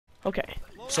Okay,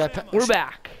 We're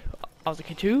back. I was a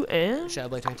K2 and Should I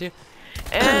play 22?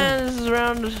 and this is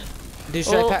round. Dude,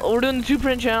 should I pack? We're doing the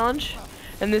 2-print challenge,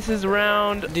 and this is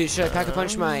round. Dude, should I pack a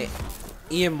punch my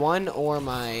EM1 or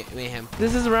my Mayhem?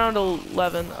 This is round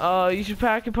 11. You should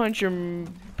pack a punch your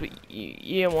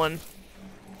EM1.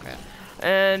 Okay.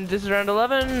 And this is round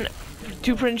 11,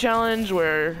 2-print challenge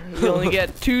where you only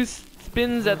get 2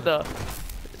 spins at the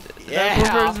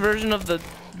reverse version of the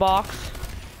box,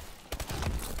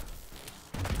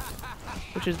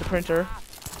 which is the printer,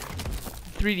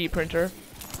 3D printer.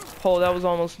 Oh, that was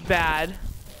almost bad.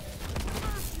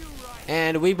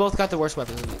 And we both got the worst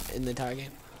weapons in the entire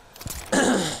game.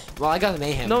 Well, I got the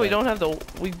Mayhem. No, we don't have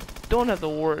the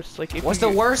worst. Like, if what's the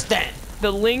worst then?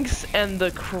 The Lynx and the.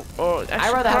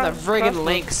 I'd rather have the friggin'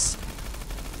 Lynx.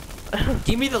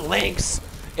 Give me the Lynx.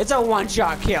 It's a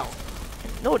one-shot kill.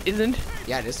 No, it isn't.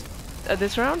 Yeah, it is.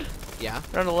 This round? Yeah.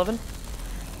 Round 11.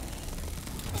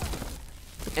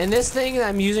 And this thing that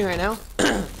I'm using right now,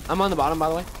 I'm on the bottom, by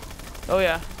the way. Oh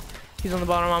yeah, he's on the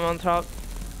bottom. I'm on top.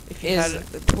 If you Is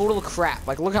total crap.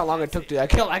 Like, look how long it took to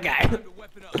kill that guy.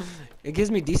 It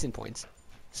gives me decent points.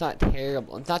 It's not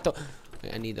terrible. It's not the.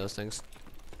 Wait, I need those things.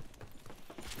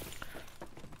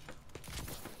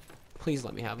 Please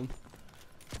let me have them.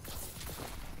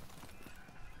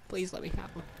 Please let me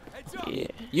have them. Yeah.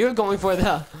 You're going for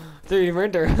the 3D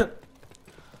printer.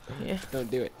 Yeah. Don't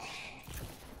do it.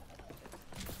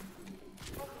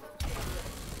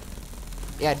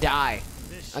 Yeah, die.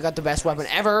 I got the best weapon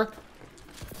ever.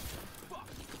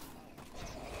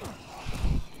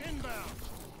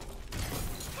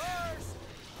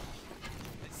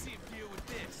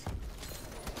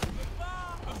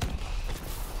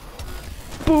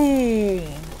 Boom.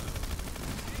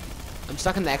 I'm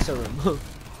stuck in the exo room.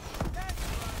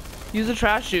 Use a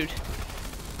trash chute.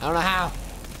 I don't know how.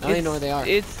 I don't even know where they are.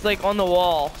 It's like on the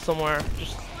wall somewhere.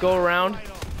 Just go around.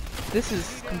 This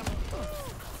is.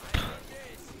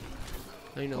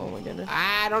 I know. Oh my goodness.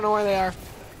 I don't know where they are.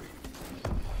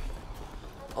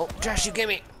 Oh, trash chute, give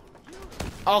me.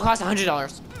 Oh, it cost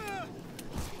 $100.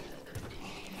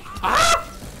 Ah!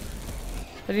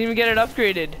 I didn't even get it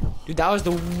upgraded. Dude, that was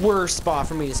the worst spot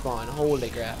for me to spawn. Holy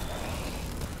crap.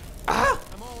 Ah!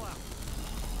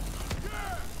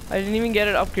 I didn't even get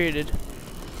it upgraded.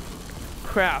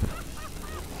 Crap.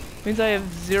 Means I have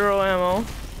 0 ammo.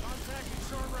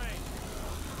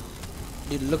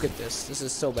 Dude, look at this. This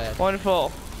is so bad.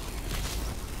 Wonderful.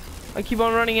 I keep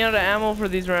on running out of ammo for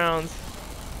these rounds.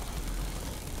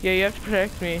 Yeah, you have to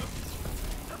protect me.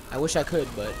 I wish I could,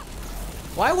 but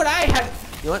why would I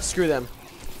have? You know what? Screw them.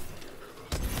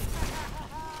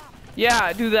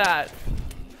 Yeah, do that.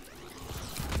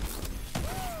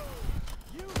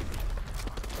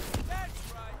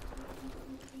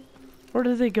 Where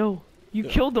did they go? You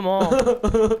killed them all.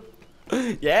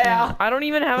 Yeah. I don't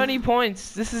even have any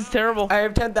points. This is terrible. I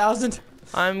have 10,000.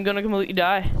 I'm gonna completely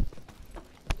die.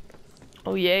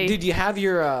 Oh yay. Dude, you have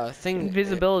your thing.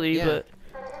 Invisibility, yeah. but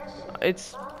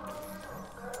it's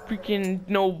freaking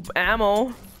no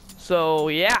ammo. So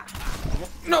yeah.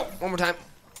 No, one more time.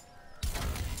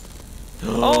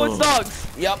 Oh, it's dogs.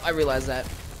 Yep, I realized that.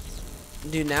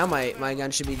 Dude, now my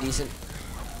gun should be decent.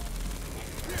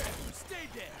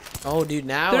 Oh, dude,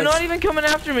 now They're not even coming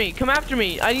after me. Come after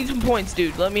me. I need some points,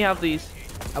 dude. Let me have these.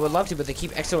 I would love to, but they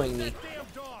keep exoing me.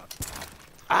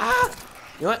 Ah!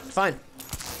 You know what? Fine.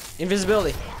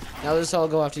 Invisibility. Now let's all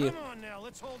go after you.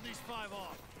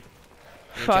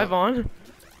 Five on.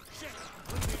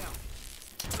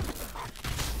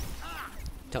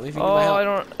 Tell me if you need my help. I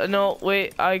don't. No,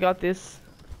 wait. I got this.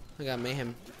 I got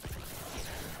mayhem.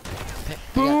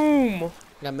 Boom.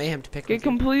 I got mayhem to pick. Get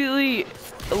completely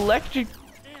electric.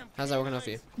 How's that working out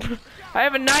for you? I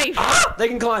have a knife. Ah! They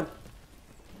can climb.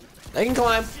 They can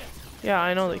climb. Yeah,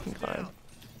 I know they can climb.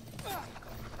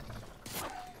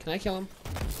 Can I kill him?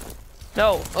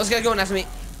 No. Oh, this guy's going after me.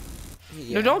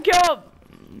 Yeah. No, don't kill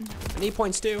him. I need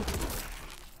points too.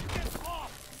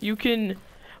 You can.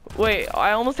 Wait,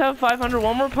 I almost have 500.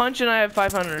 One more punch and I have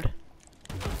 500.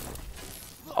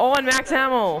 Oh, and max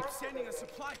ammo. Sending us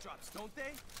supply drops, don't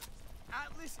they?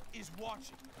 Atlas is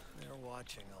watching. They're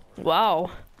watching.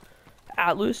 Wow.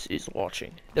 Atlas is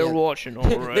watching. They're watching,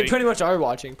 alright. They pretty much are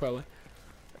watching, probably.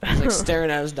 It's like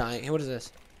staring at us dying. Hey, what is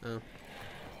this? Oh.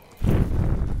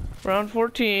 Round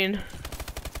 14.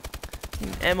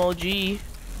 MLG.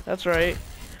 That's right.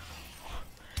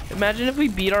 Imagine if we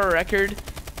beat our record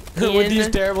with these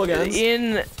terrible guns.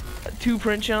 in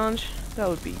 2-print challenge. That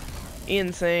would be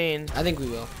insane. I think we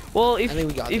will. Well, I think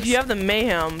we got if this. you have the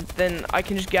mayhem, then I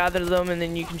can just gather them and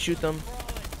then you can shoot them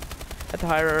at the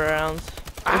higher rounds.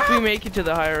 If we make it to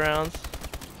the higher rounds.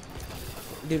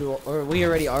 Dude, or we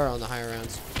already are on the higher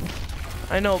rounds.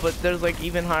 I know, but there's like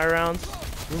even higher rounds.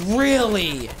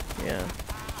 Really? Yeah.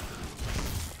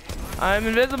 I'm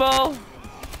invisible.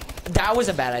 That was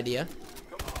a bad idea.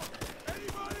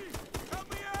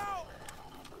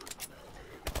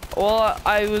 Well,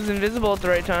 I was invisible at the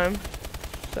right time.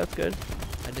 So that's good.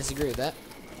 I disagree with that.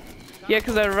 Yeah,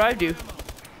 because I revived you.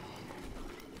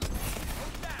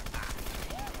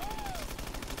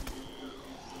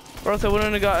 Or else I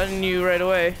wouldn't have gotten you right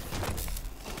away.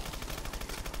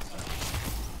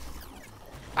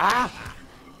 Ah!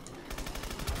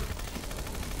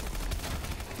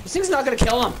 This thing's not gonna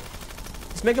kill him.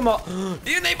 Let's make him all.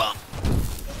 DNA bomb!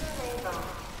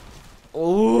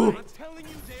 Oh! I'm telling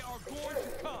you, they are going to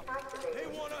come. They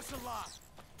want us alive.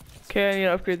 Okay, I need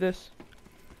to upgrade this.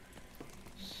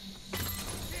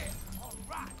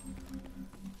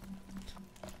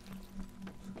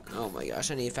 Oh my gosh,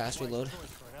 I need fast reload.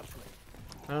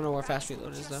 I don't know where fast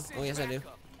reload is though. Oh yes, I do.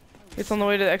 It's on the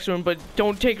way to the X room, but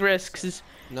don't take risks. It's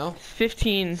No?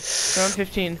 15, around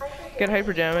 15. Get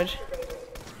hyper damage.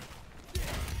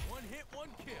 One hit, one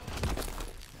kill.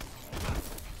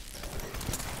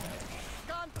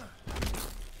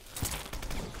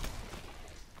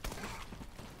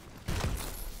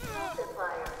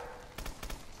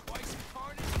 Twice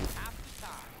carnage, half the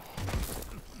time.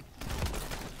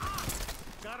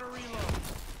 Gotta reload.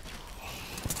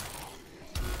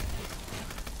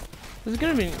 This is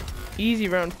gonna be easy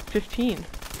round 15.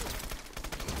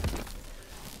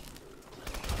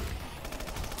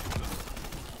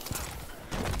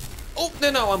 Oh,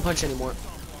 they're not one punch anymore.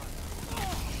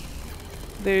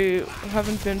 They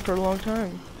haven't been for a long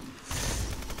time.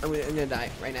 I'm gonna die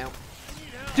right now.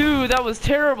 Dude, that was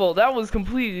terrible. That was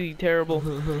completely terrible.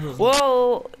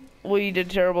 Well, we did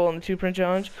terrible on the 2-print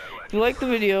challenge. If you like the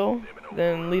video,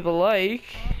 then leave a like.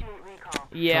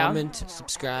 Yeah. Comment,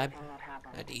 subscribe,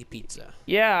 and eat pizza.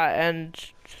 Yeah, and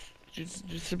just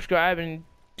subscribe and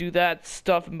do that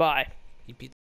stuff and bye. Eat pizza.